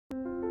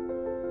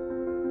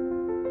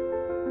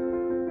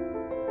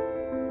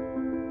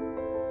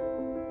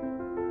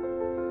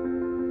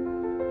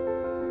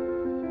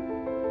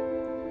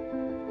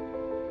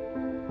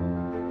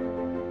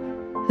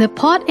The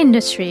port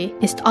industry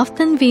is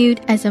often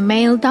viewed as a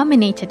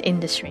male-dominated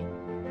industry,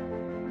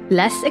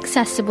 less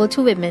accessible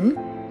to women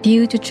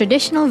due to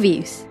traditional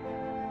views.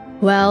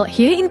 Well,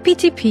 here in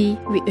PTP,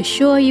 we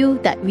assure you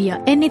that we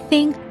are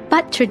anything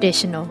but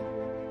traditional.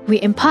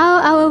 We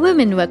empower our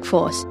women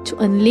workforce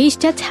to unleash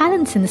their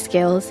talents and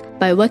skills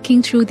by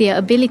working through their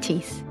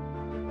abilities.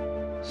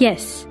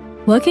 Yes,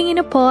 working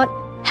in a port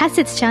has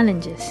its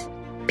challenges.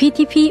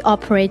 PTP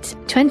operates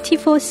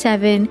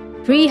 24/7,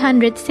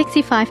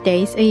 365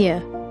 days a year.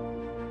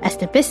 As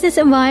the business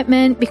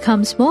environment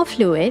becomes more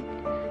fluid,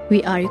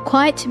 we are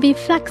required to be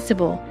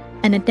flexible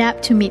and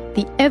adapt to meet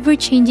the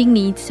ever-changing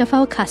needs of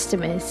our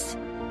customers.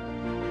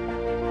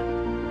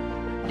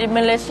 Di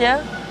Malaysia,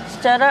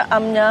 secara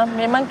amnya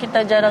memang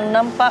kita jarang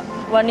nampak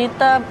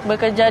wanita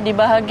bekerja di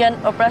bahagian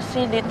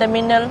operasi di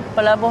terminal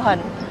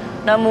pelabuhan.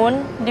 Namun,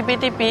 di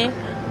PTP,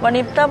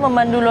 wanita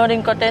memandu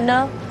loring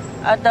kontainer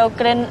atau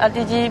kren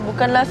RTG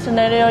bukanlah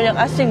senario yang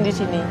asing di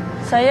sini.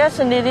 Saya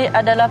sendiri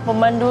adalah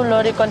pemandu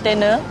lori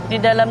kontainer di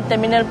dalam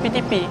terminal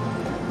PTP.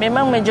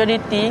 Memang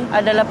majoriti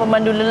adalah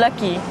pemandu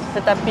lelaki,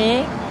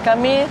 tetapi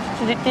kami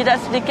tidak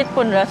sedikit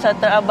pun rasa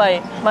terabai.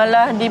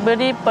 Malah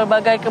diberi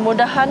pelbagai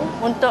kemudahan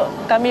untuk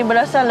kami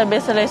berasa lebih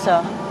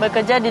selesa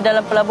bekerja di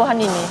dalam pelabuhan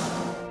ini.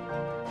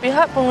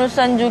 Pihak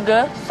pengurusan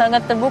juga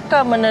sangat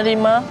terbuka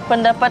menerima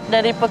pendapat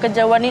dari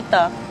pekerja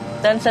wanita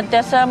dan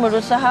sentiasa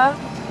berusaha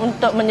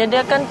untuk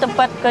menyediakan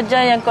tempat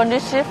kerja yang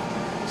kondusif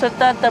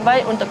serta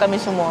terbaik untuk kami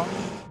semua.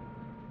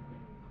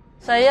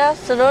 Saya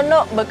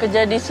seronok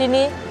bekerja di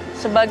sini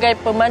sebagai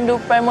pemandu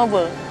prime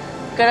mover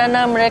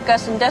kerana mereka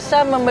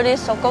sentiasa memberi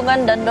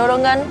sokongan dan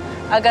dorongan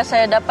agar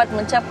saya dapat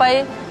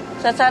mencapai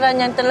sasaran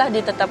yang telah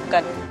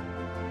ditetapkan.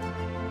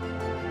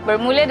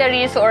 Bermula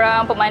dari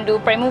seorang pemandu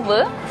prime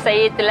mover,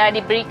 saya telah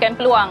diberikan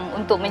peluang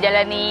untuk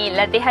menjalani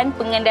latihan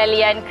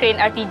pengendalian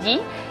kren RTG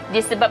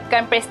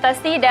disebabkan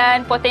prestasi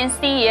dan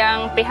potensi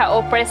yang pihak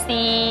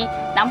operasi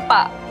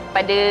nampak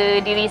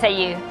pada diri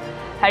saya.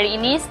 Hari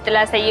ini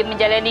setelah saya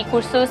menjalani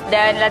kursus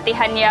dan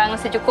latihan yang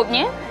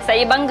secukupnya,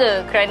 saya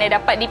bangga kerana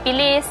dapat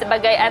dipilih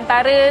sebagai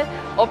antara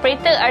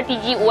operator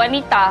RTG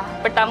wanita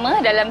pertama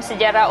dalam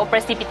sejarah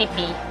operasi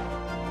PTP.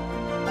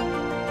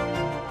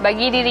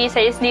 Bagi diri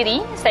saya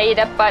sendiri,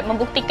 saya dapat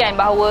membuktikan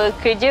bahawa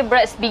kerja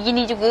berat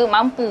sebegini juga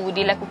mampu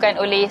dilakukan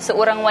oleh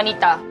seorang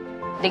wanita.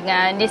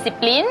 Dengan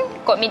disiplin,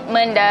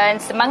 komitmen dan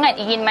semangat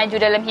ingin maju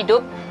dalam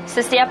hidup,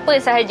 sesiapa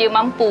sahaja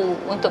mampu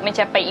untuk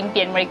mencapai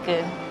impian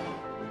mereka.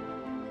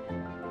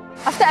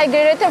 After I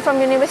graduated from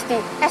university,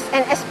 as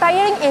an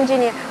aspiring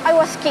engineer, I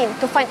was keen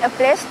to find a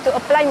place to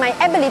apply my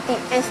ability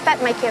and start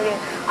my career.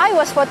 I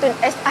was fortunate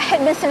as I had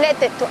been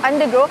selected to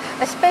undergo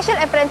a special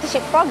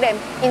apprenticeship program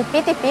in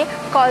PTP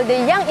called the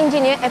Young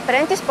Engineer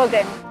Apprentice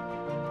Program.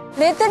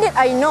 Little did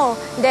I know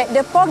that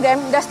the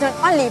program does not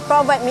only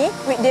provide me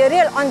with the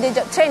real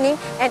on-the-job training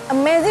and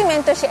amazing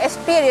mentorship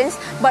experience,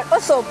 but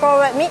also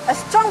provide me a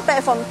strong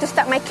platform to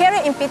start my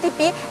career in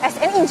PTP as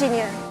an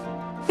engineer.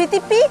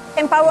 PTP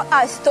empower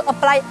us to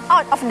apply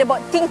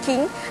out-of-the-box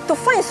thinking to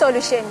find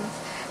solutions.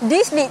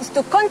 This leads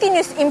to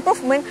continuous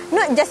improvement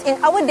not just in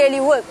our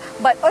daily work,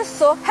 but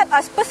also help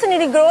us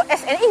personally grow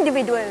as an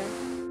individual.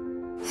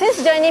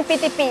 Since joining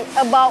PTP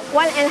about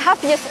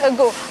 1.5 years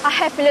ago, I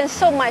have learned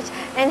so much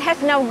and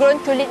have now grown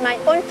to lead my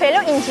own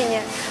fellow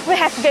engineer. We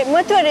have great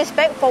mutual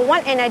respect for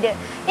one another.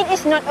 It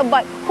is not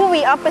about who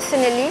we are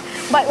personally,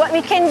 but what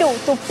we can do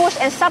to push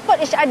and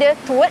support each other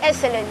toward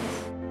excellence.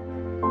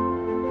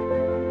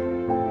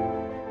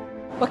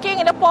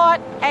 Working in the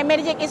port and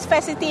managing its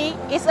facility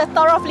is a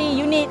thoroughly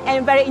unique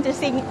and very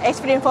interesting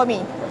experience for me.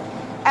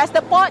 As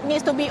the port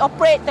needs to be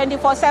operated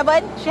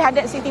 24/7,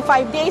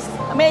 365 days,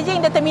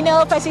 managing the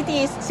terminal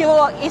facilities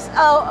is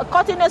a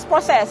continuous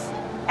process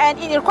and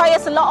it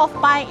requires a lot of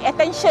my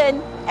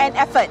attention and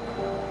effort.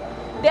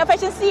 The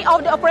efficiency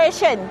of the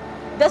operation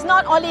does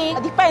not only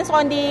depend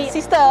on the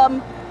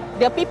system,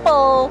 the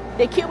people,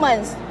 the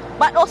equipment,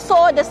 but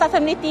also the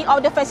sustainability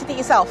of the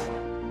facility itself.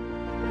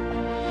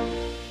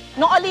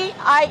 Not only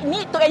I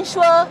need to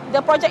ensure the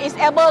project is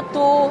able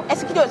to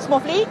execute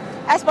smoothly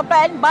as per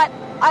plan, but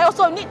I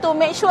also need to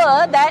make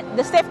sure that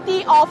the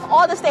safety of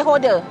all the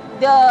stakeholders,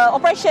 the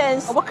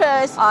operations,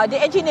 workers, the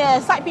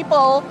engineers, site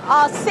people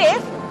are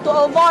safe to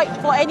avoid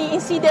for any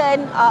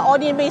incident or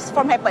delays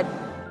from happen.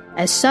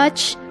 As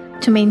such,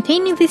 to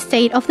maintaining the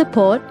state of the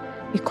port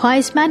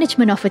requires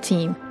management of a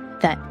team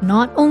that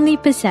not only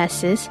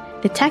possesses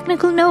the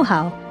technical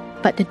know-how,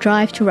 but the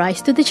drive to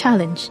rise to the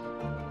challenge.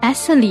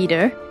 As a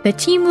leader, the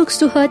team looks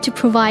to her to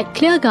provide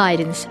clear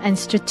guidance and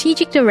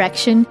strategic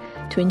direction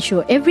to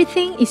ensure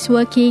everything is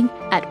working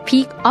at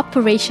peak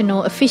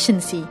operational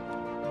efficiency.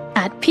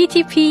 At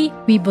PTP,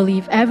 we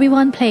believe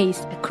everyone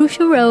plays a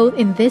crucial role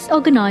in this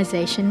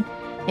organization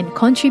and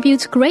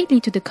contributes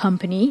greatly to the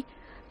company,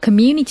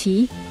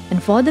 community,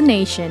 and for the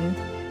nation.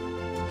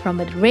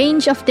 From a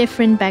range of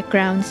different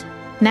backgrounds,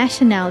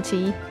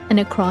 nationality, and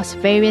across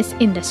various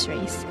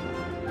industries.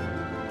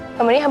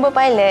 A marine harbour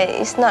pilot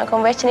is not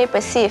conventionally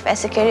perceived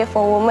as a career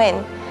for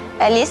women,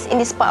 at least in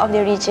this part of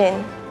the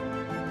region.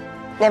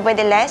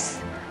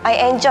 Nevertheless, I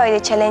enjoy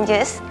the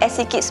challenges as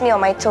it keeps me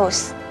on my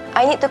toes.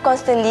 I need to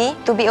constantly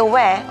to be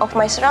aware of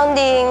my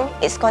surrounding,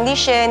 its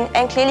condition,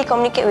 and clearly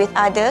communicate with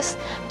others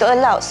to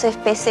allow safe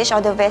passage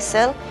of the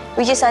vessel,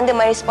 which is under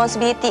my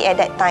responsibility at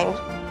that time.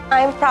 I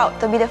am proud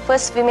to be the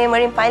first female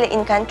marine pilot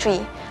in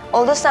country,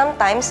 although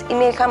sometimes it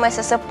may come as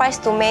a surprise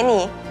to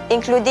many,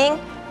 including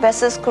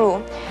vessel's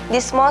crew.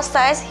 This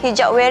small-sized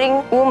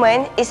hijab-wearing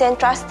woman is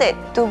entrusted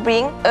to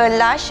bring a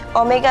large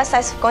or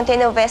mega-sized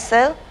container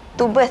vessel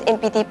to berth in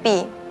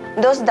PTP.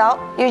 Those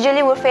doubts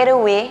usually will fade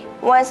away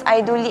once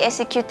I duly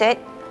executed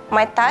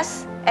my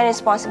tasks and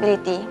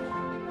responsibility.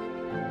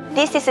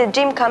 This is a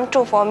dream come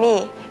true for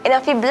me, and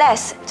I feel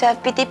blessed to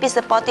have PTP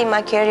supporting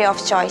my career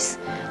of choice,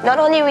 not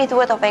only with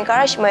words of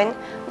encouragement,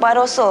 but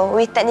also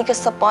with technical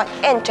support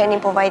and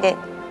training provided.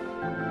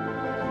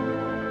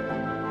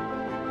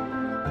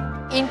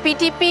 In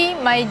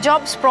PTP, my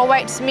jobs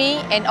provides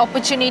me an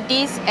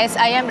opportunities as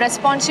I am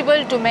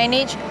responsible to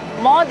manage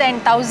more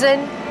than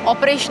 1,000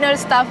 operational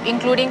staff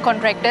including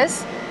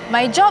contractors.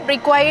 My job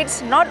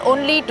requires not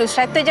only to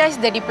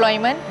strategize the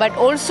deployment but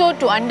also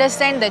to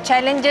understand the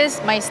challenges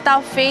my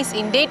staff face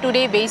in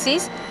day-to-day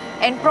basis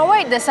and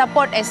provide the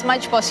support as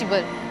much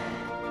possible.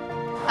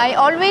 I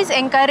always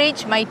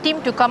encourage my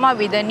team to come up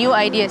with the new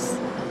ideas.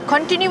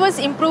 Continuous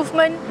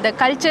improvement, the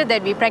culture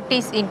that we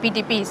practice in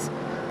PTPs.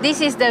 This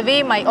is the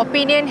way my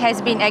opinion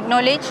has been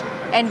acknowledged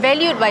and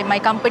valued by my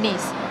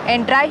companies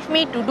and drive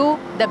me to do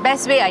the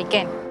best way I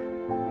can.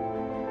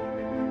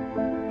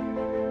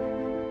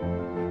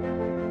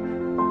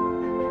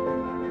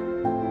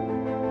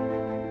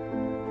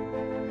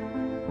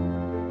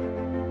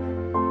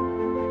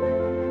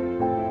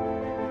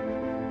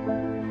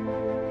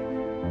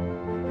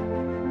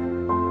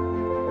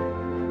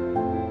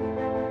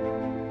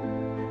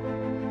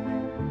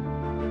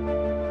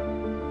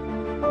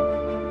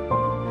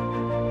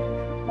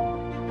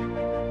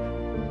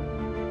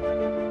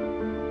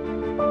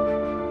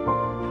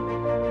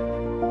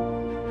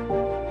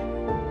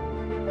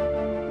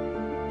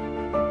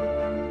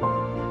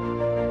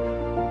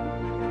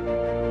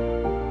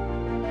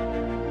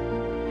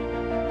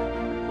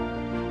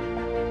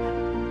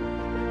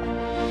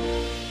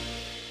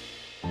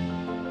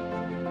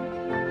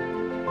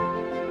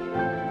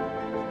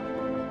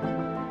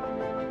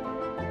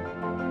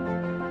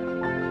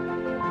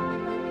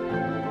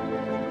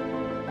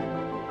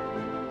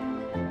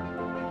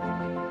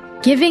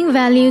 Giving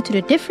value to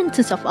the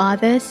differences of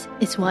others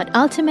is what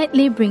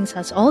ultimately brings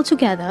us all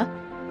together,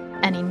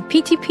 and in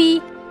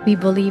PTP, we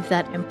believe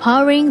that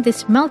empowering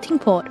this melting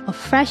pot of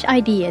fresh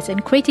ideas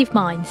and creative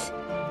minds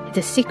is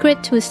the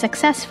secret to a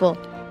successful,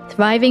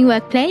 thriving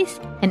workplace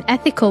and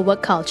ethical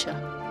work culture.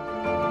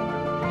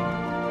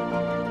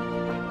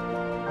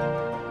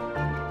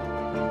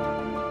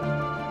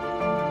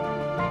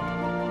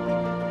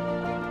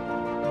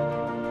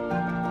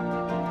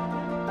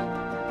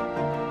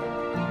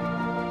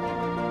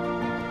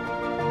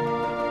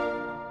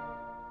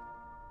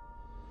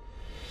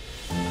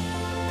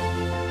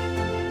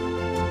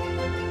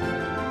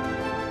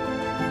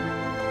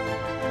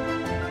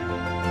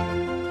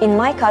 In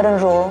my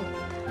current role,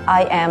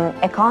 I am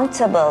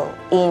accountable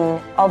in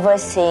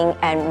overseeing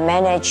and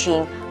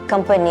managing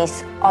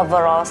companies'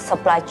 overall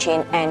supply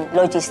chain and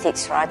logistics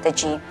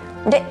strategy.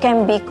 That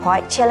can be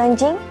quite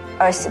challenging,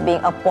 as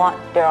being a port,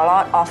 there are a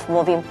lot of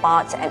moving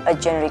parts and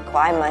urgent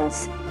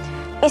requirements.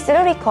 It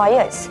still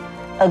requires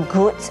a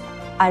good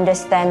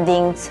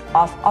understanding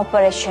of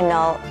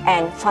operational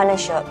and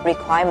financial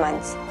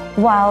requirements,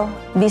 while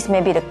this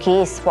may be the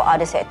case for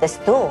other sectors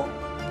too.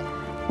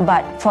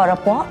 But for a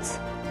port,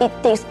 it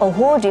takes a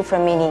whole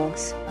different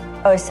meanings,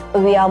 as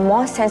we are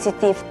more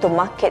sensitive to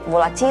market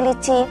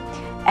volatility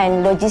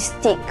and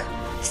logistic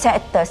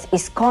sectors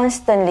is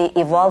constantly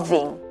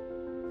evolving.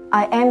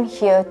 I am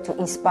here to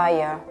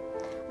inspire.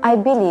 I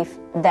believe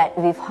that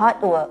with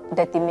hard work,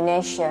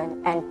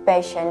 determination, and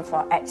passion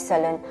for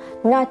excellence,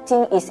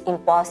 nothing is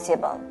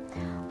impossible.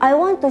 I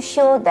want to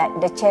show that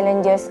the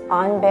challenges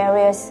aren't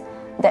barriers,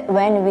 that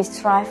when we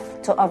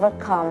strive to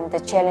overcome the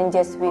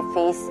challenges we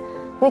face,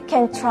 we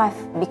can thrive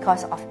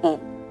because of it.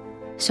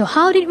 So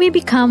how did we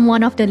become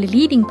one of the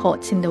leading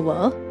ports in the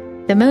world?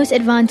 The most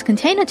advanced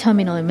container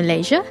terminal in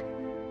Malaysia?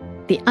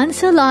 The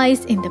answer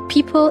lies in the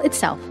people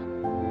itself.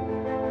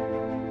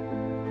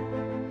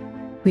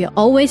 We are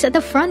always at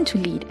the front to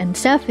lead and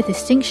serve with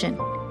distinction.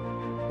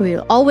 We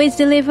will always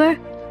deliver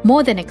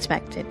more than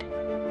expected.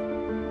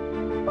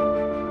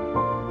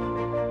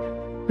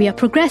 We are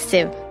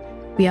progressive.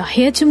 We are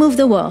here to move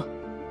the world.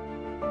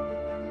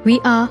 We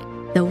are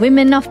the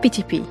women of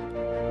PTP.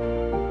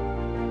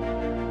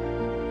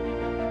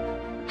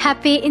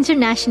 Happy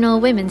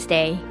International Women's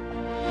Day!